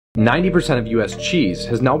90% of US cheese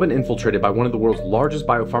has now been infiltrated by one of the world's largest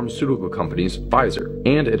biopharmaceutical companies, Pfizer,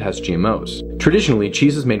 and it has GMOs. Traditionally,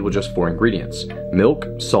 cheese is made with just 4 ingredients: milk,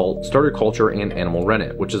 salt, starter culture, and animal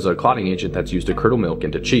rennet, which is a clotting agent that's used to curdle milk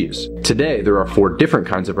into cheese. Today, there are 4 different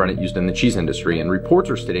kinds of rennet used in the cheese industry, and reports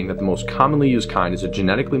are stating that the most commonly used kind is a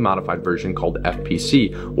genetically modified version called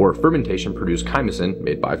FPC, or Fermentation Produced Chymosin,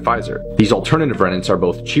 made by Pfizer. These alternative rennets are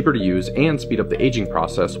both cheaper to use and speed up the aging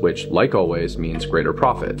process, which, like always, means greater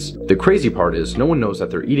profits. The crazy part is, no one knows that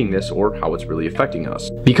they're eating this or how it's really affecting us.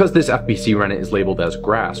 Because this FPC rennet is labeled as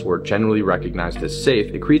GRAS, or generally recognized as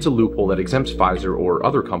safe, it creates a loophole that exempts Pfizer or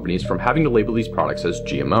other companies from having to label these products as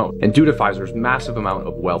GMO. And due to Pfizer's massive amount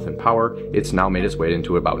of wealth and power, it's now made its way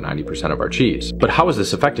into about 90% of our cheese. But how is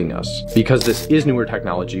this affecting us? Because this is newer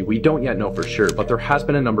technology, we don't yet know for sure, but there has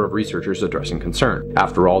been a number of researchers addressing concern.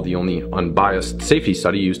 After all, the only unbiased safety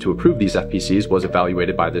study used to approve these FPCs was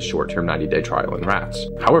evaluated by this short-term 90-day trial in rats.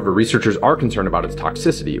 However, researchers are concerned about its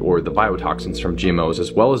toxicity, or the biotoxins from GMOs,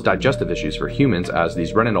 as well as digestive issues for humans, as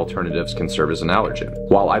these rennet alternatives can serve as an allergen.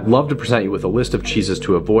 While I'd love to present you with a list of cheeses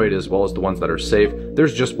to avoid as well as the ones that are safe,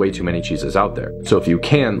 there's just way too many cheeses out there. So if you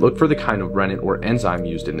can, look for the kind of rennet or enzyme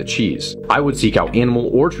used in the cheese. I would seek out animal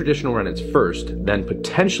or traditional rennets first, then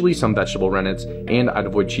potentially some vegetable rennets, and I'd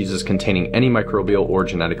avoid cheeses containing any microbial or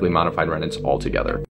genetically modified rennets altogether.